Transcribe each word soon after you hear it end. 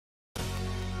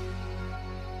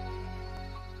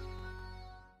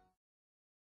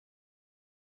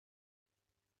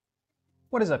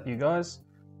What is up, you guys?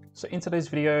 So in today's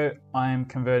video, I'm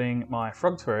converting my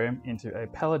frog terrarium into a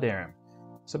paludarium.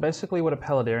 So basically what a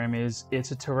paludarium is,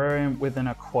 it's a terrarium with an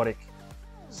aquatic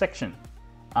section,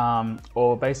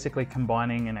 or basically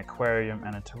combining an aquarium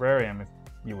and a terrarium, if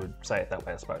you would say it that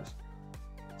way, I suppose.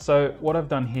 So what I've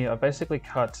done here, I've basically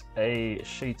cut a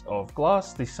sheet of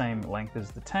glass the same length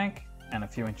as the tank and a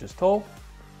few inches tall.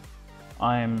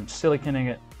 I'm siliconing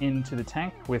it into the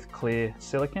tank with clear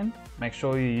silicone. Make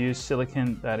sure you use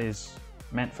silicone that is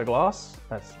meant for glass,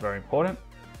 that's very important.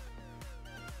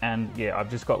 And yeah, I've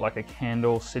just got like a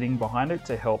candle sitting behind it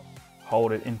to help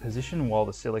hold it in position while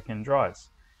the silicone dries.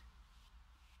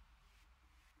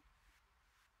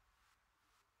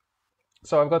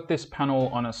 So I've got this panel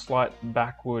on a slight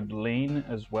backward lean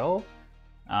as well.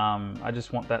 I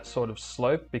just want that sort of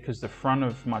slope because the front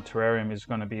of my terrarium is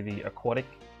going to be the aquatic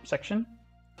section.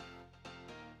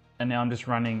 And now I'm just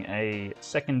running a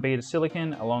second bead of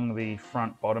silicone along the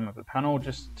front bottom of the panel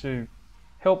just to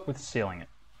help with sealing it.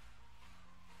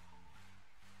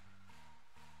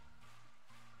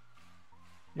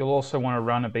 You'll also want to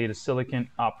run a bead of silicone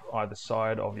up either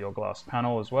side of your glass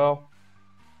panel as well.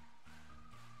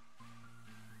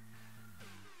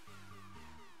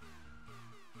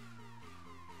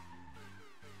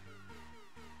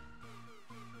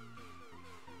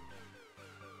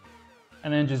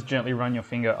 And then just gently run your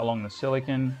finger along the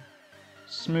silicone,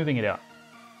 smoothing it out.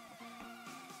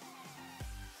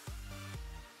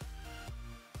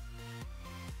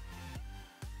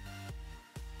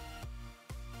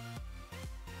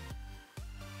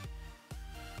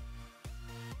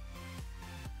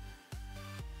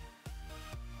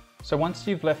 So once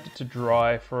you've left it to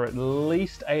dry for at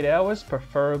least 8 hours,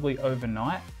 preferably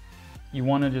overnight, you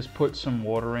want to just put some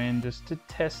water in just to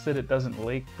test that it doesn't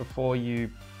leak before you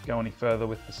go any further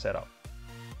with the setup.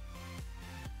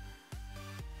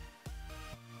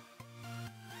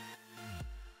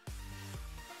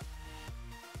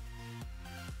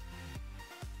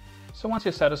 So once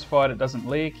you're satisfied it doesn't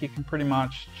leak, you can pretty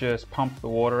much just pump the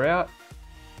water out,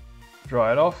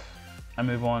 dry it off, and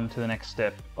move on to the next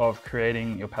step of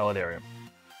creating your paludarium.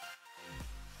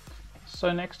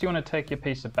 So next you want to take your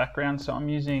piece of background. So I'm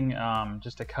using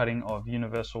just a cutting of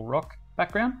universal rock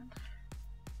background.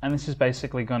 And this is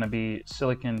basically going to be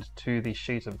siliconed to the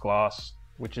sheet of glass,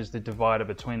 which is the divider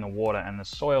between the water and the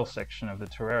soil section of the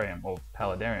terrarium or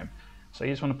paludarium. So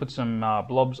you just want to put some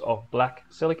blobs of black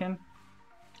silicone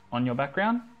on your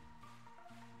background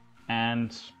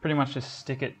and pretty much just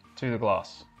stick it to the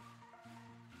glass.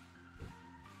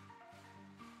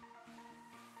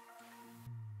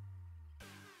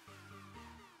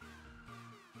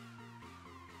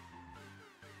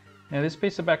 Now this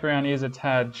piece of background is a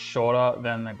tad shorter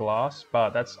than the glass,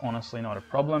 but that's honestly not a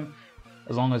problem.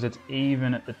 As long as it's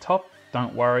even at the top,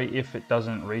 don't worry if it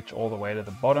doesn't reach all the way to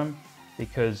the bottom,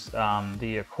 because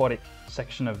the aquatic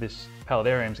section of this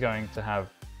paludarium is going to have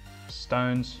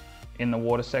stones in the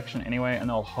water section anyway, and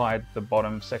they'll hide the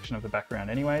bottom section of the background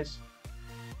anyways.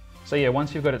 So yeah,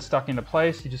 once you've got it stuck into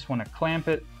place, you just want to clamp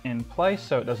it in place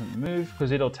so it doesn't move,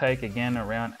 because it'll take again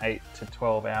around 8 to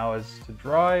 12 hours to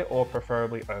dry, or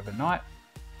preferably overnight.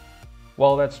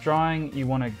 While that's drying, you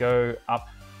want to go up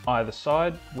either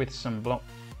side with some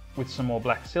more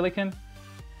black silicone.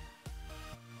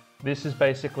 This is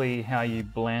basically how you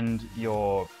blend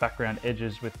your background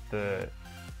edges with the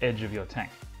edge of your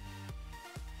tank.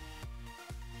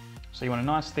 So you want a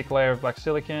nice thick layer of black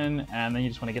silicone, and then you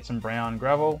just want to get some brown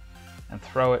gravel and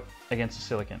throw it against the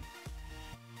silicone.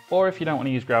 Or if you don't want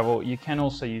to use gravel, you can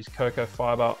also use cocoa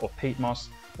fiber or peat moss,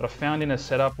 but I've found in a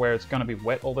setup where it's going to be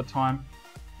wet all the time,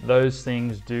 those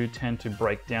things do tend to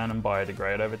break down and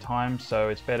biodegrade over time, so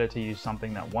it's better to use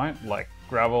something that won't, like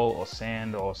gravel or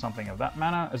sand or something of that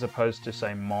manner, as opposed to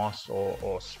say moss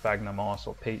or sphagnum moss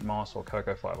or peat moss or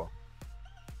cocoa fiber.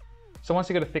 So once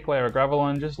you've got a thick layer of gravel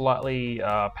on, just lightly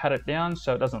pat it down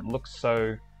so it doesn't look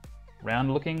so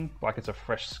round looking, like it's a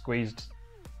fresh squeezed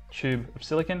tube of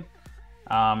silicone,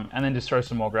 and then just throw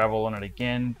some more gravel on it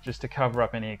again just to cover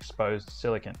up any exposed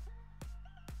silicone.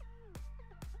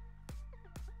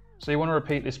 So you want to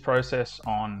repeat this process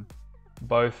on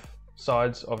both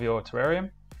sides of your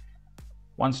terrarium.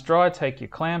 Once dry, take your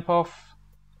clamp off,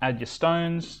 add your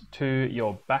stones to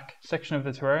your back section of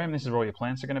the terrarium. This is where all your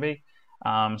plants are going to be.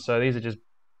 So these are just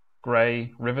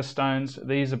grey river stones.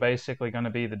 These are basically going to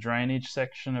be the drainage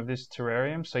section of this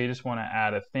terrarium, so you just want to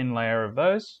add a thin layer of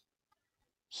those,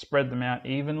 spread them out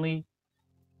evenly,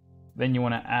 then you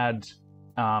want to add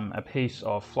a piece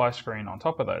of fly screen on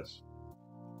top of those.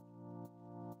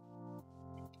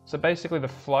 So basically the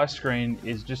fly screen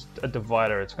is just a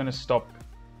divider. It's going to stop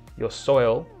your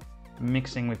soil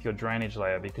mixing with your drainage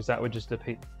layer, because that would just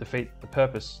defeat the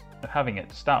purpose of having it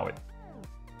to start with.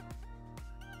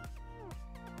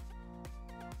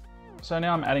 So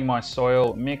now I'm adding my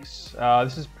soil mix.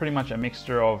 This is pretty much a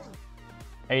mixture of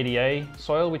ADA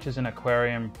soil, which is an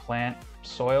aquarium plant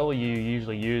soil you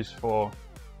usually use for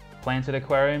planted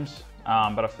aquariums,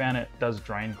 but I found it does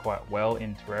drain quite well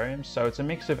in terrariums. So it's a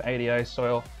mix of ADA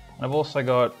soil, and I've also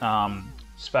got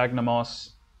sphagnum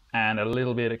moss and a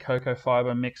little bit of cocoa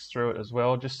fiber mixed through it as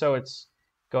well, just so it's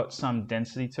got some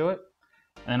density to it.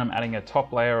 And then I'm adding a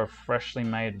top layer of freshly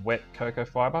made wet cocoa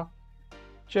fiber,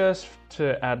 just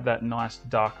to add that nice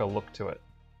darker look to it.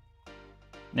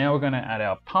 Now we're going to add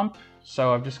our pump.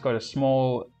 So I've just got a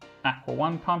small Aqua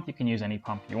One pump. You can use any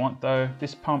pump you want though.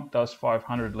 This pump does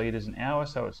 500 liters an hour,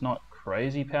 so it's not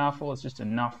crazy powerful. It's just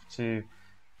enough to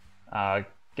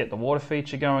get the water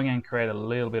feature going and create a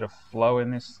little bit of flow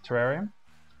in this terrarium.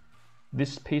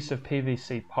 This piece of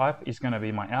PVC pipe is going to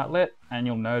be my outlet, and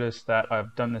you'll notice that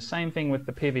I've done the same thing with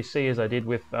the PVC as I did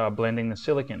with blending the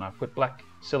silicon. I've put black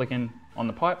silicon on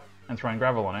the pipe and thrown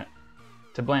gravel on it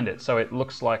to blend it, so it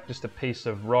looks like just a piece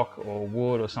of rock or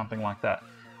wood or something like that.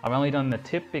 I've only done the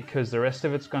tip because the rest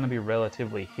of it's going to be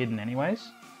relatively hidden anyways.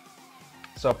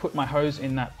 So I put my hose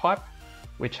in that pipe,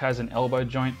 which has an elbow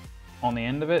joint on the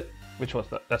end of it, that's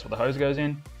what the hose goes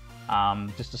in,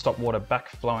 just to stop water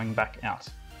flowing back out.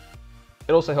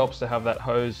 It also helps to have that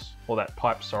hose, or that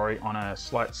pipe, sorry, on a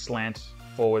slight slant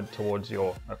forward towards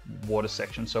your water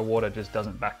section, so water just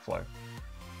doesn't backflow.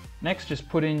 Next, just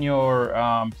put in your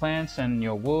plants and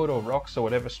your wood or rocks or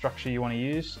whatever structure you want to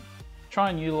use. Try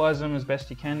and utilize them as best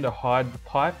you can to hide the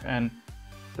pipe, and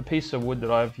the piece of wood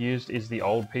that I've used is the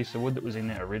old piece of wood that was in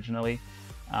there originally.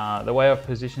 The way I've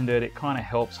positioned it, it kind of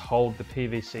helps hold the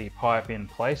PVC pipe in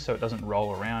place so it doesn't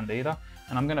roll around either.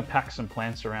 And I'm going to pack some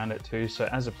plants around it too, so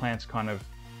as the plants kind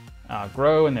of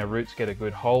grow and their roots get a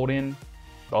good hold in,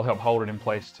 they'll help hold it in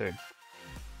place too.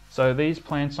 So these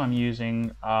plants I'm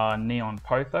using are neon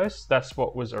pothos. That's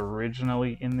what was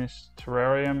originally in this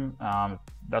terrarium.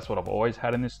 That's what I've always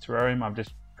had in this terrarium. I've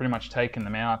just pretty much taken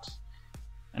them out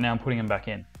and now I'm putting them back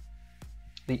in.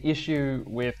 The issue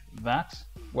with that,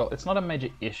 well, it's not a major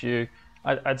issue.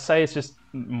 I'd say it's just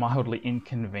mildly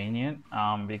inconvenient,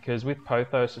 because with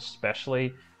pothos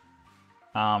especially,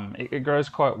 it grows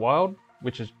quite wild,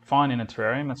 which is fine in a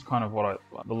terrarium. That's kind of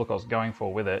the look I was going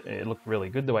for with it. It looked really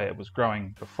good the way it was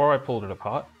growing before I pulled it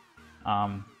apart.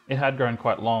 It had grown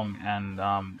quite long, and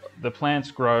the plants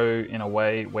grow in a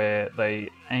way where they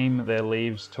aim their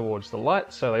leaves towards the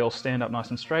light, so they all stand up nice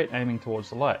and straight, aiming towards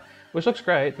the light, which looks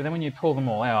great. But then when you pull them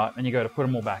all out and you go to put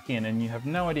them all back in, and you have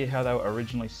no idea how they were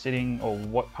originally sitting or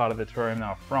what part of the terrarium they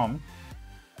were from,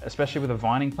 especially with a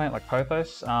vining plant like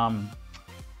pothos,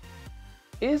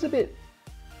 it is a bit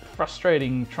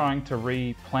frustrating trying to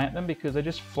replant them, because they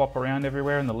just flop around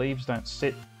everywhere and the leaves don't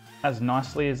sit as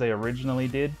nicely as they originally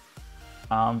did.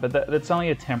 But that's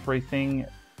only a temporary thing.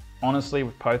 Honestly,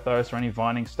 with pothos or any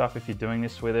vining stuff, if you're doing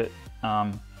this with it,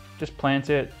 just plant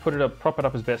it, put it up, prop it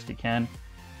up as best you can.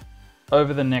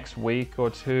 Over the next week or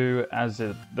two, as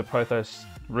the pothos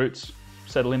roots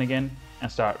settle in again and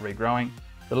start regrowing,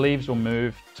 the leaves will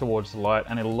move towards the light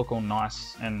and it'll look all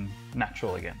nice and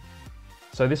natural again.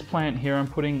 So this plant here I'm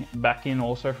putting back in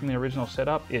also from the original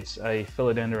setup. It's a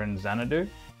Philodendron Xanadu.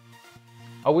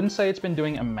 I wouldn't say it's been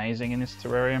doing amazing in this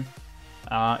terrarium.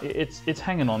 It's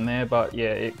hanging on there, but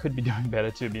yeah, it could be doing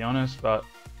better to be honest, but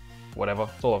whatever.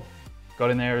 That's all I've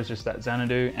got in there is just that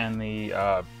Xanadu and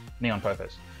the neon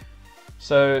pothos.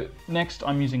 So next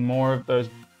I'm using more of those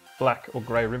black or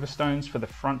grey river stones for the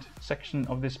front section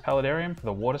of this paludarium, for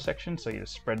the water section. So you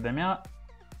just spread them out,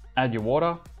 add your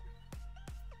water,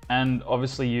 and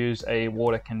obviously use a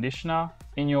water conditioner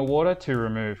in your water to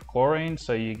remove chlorine.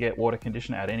 So you get water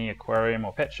conditioner at any aquarium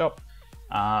or pet shop.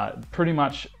 Pretty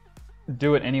much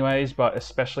do it anyways, but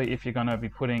especially if you're going to be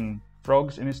putting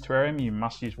frogs in this terrarium, you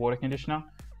must use water conditioner.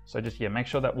 So just, yeah, make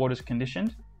sure that water's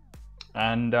conditioned,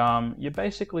 and you're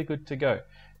basically good to go.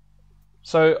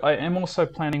 So I am also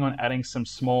planning on adding some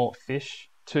small fish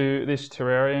to this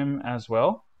terrarium as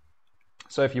well.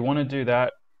 So if you want to do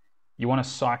that, you want to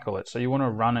cycle it. So you want to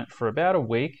run it for about a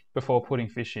week before putting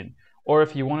fish in. Or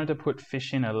if you wanted to put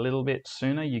fish in a little bit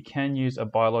sooner, you can use a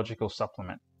biological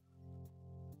supplement.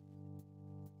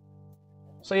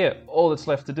 So yeah, all that's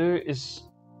left to do is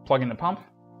plug in the pump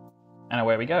and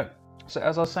away we go. So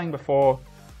as I was saying before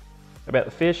about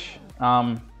the fish,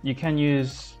 you can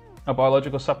use a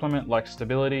biological supplement like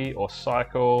Stability or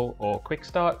Cycle or Quick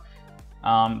Start.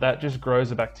 That just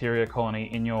grows a bacteria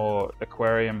colony in your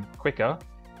aquarium quicker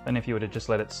than if you were to just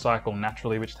let it cycle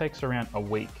naturally, which takes around a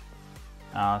week.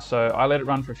 So I let it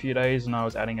run for a few days and I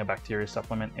was adding a bacteria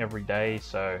supplement every day.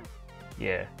 So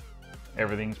yeah,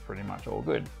 everything's pretty much all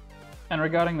good. And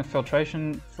regarding the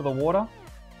filtration for the water,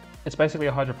 it's basically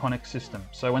a hydroponic system.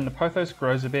 So when the pothos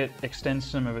grows a bit, extends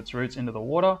some of its roots into the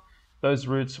water, those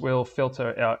roots will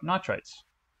filter out nitrates.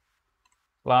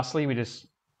 Lastly, we just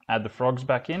add the frogs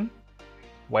back in,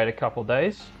 wait a couple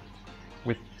days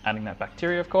with adding that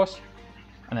bacteria, of course,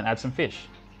 and then add some fish.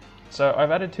 So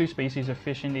I've added 2 species of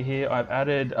fish into here. I've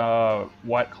added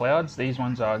white clouds. These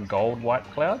ones are gold white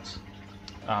clouds.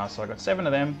 So I've got 7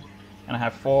 of them, and I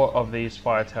have 4 of these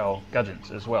firetail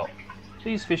gudgeons as well.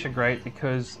 These fish are great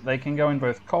because they can go in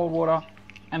both cold water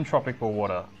and tropical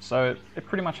water. So they're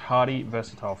pretty much hardy,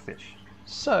 versatile fish.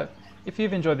 So if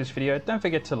you've enjoyed this video, don't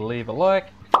forget to leave a like,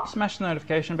 smash the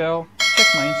notification bell, check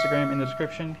my Instagram in the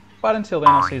description. But until then,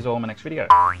 I'll see you all in my next video.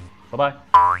 Bye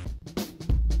bye.